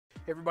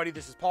Everybody,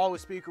 this is Paul with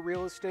Speaker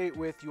Real Estate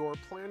with your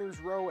Planters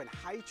Row and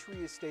High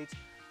Tree Estates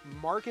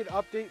market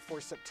update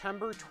for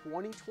September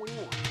 2021.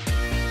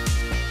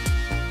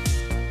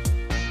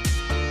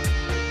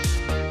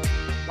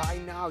 By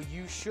now,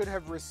 you should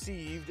have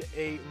received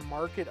a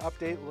market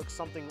update. It looks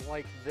something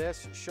like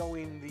this,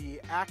 showing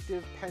the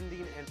active,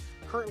 pending, and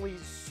currently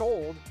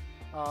sold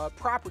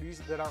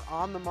properties that are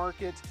on the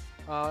market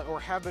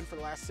or have been for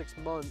the last 6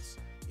 months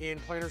in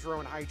Planters Row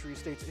and High Tree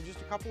Estates. And just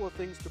a couple of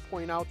things to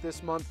point out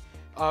this month.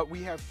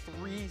 We have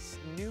 3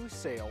 new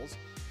sales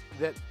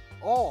that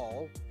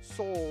all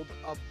sold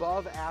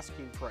above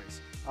asking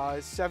price.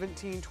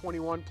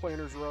 1721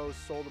 Planters Row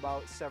sold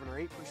about 7 or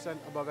 8%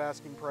 above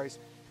asking price.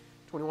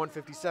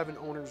 2157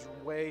 Owners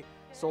Way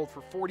sold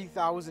for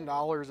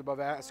 $40,000 above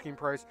asking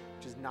price,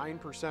 which is 9%.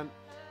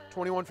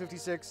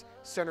 2156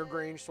 Center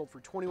Grange sold for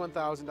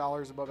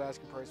 $21,000 above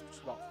asking price, which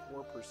is about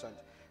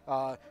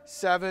 4%.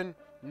 7,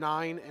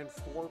 9, and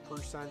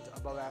 4%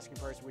 above asking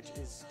price, which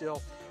is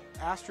still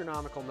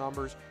astronomical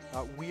numbers.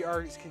 We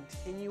are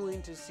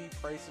continuing to see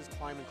prices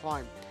climb and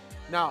climb.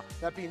 Now,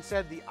 that being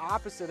said, the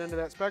opposite end of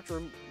that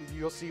spectrum,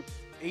 you'll see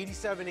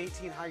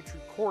 8718 High Tree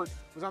Court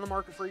was on the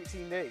market for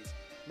 18 days.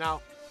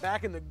 Now,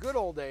 back in the good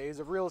old days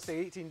of real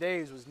estate, 18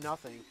 days was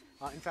nothing.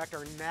 In fact,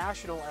 our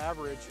national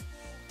average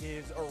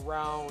is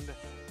around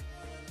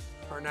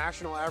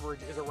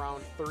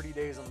 30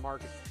 days on the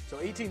market. So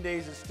 18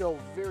 days is still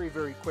very,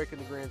 very quick in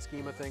the grand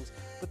scheme of things.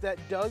 But that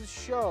does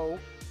show,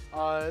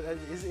 that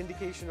is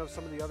indication of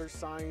some of the other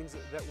signs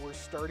that we're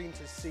starting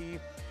to see,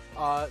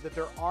 that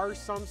there are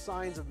some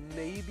signs of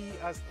maybe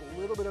a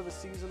little bit of a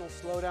seasonal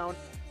slowdown.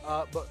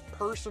 But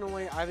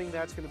personally, I think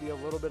that's going to be a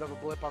little bit of a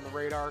blip on the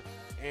radar,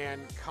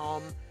 and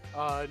come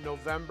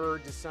November,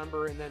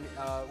 December, and then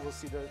we'll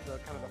see the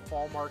kind of the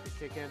fall market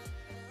kick in.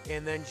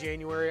 And then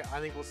January, I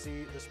think we'll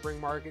see the spring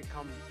market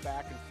come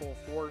back in full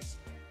force,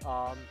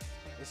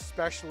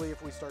 especially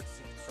if we start to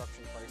see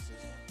construction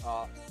prices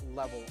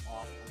level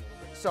off a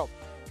little bit. So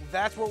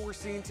that's what we're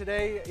seeing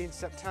today in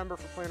September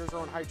for Planters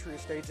Row and High Tree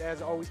Estates.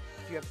 As always,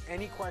 if you have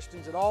any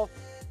questions at all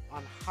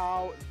on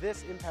how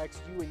this impacts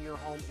you and your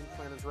home in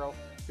Planters Row,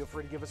 feel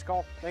free to give us a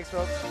call. Thanks,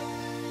 folks.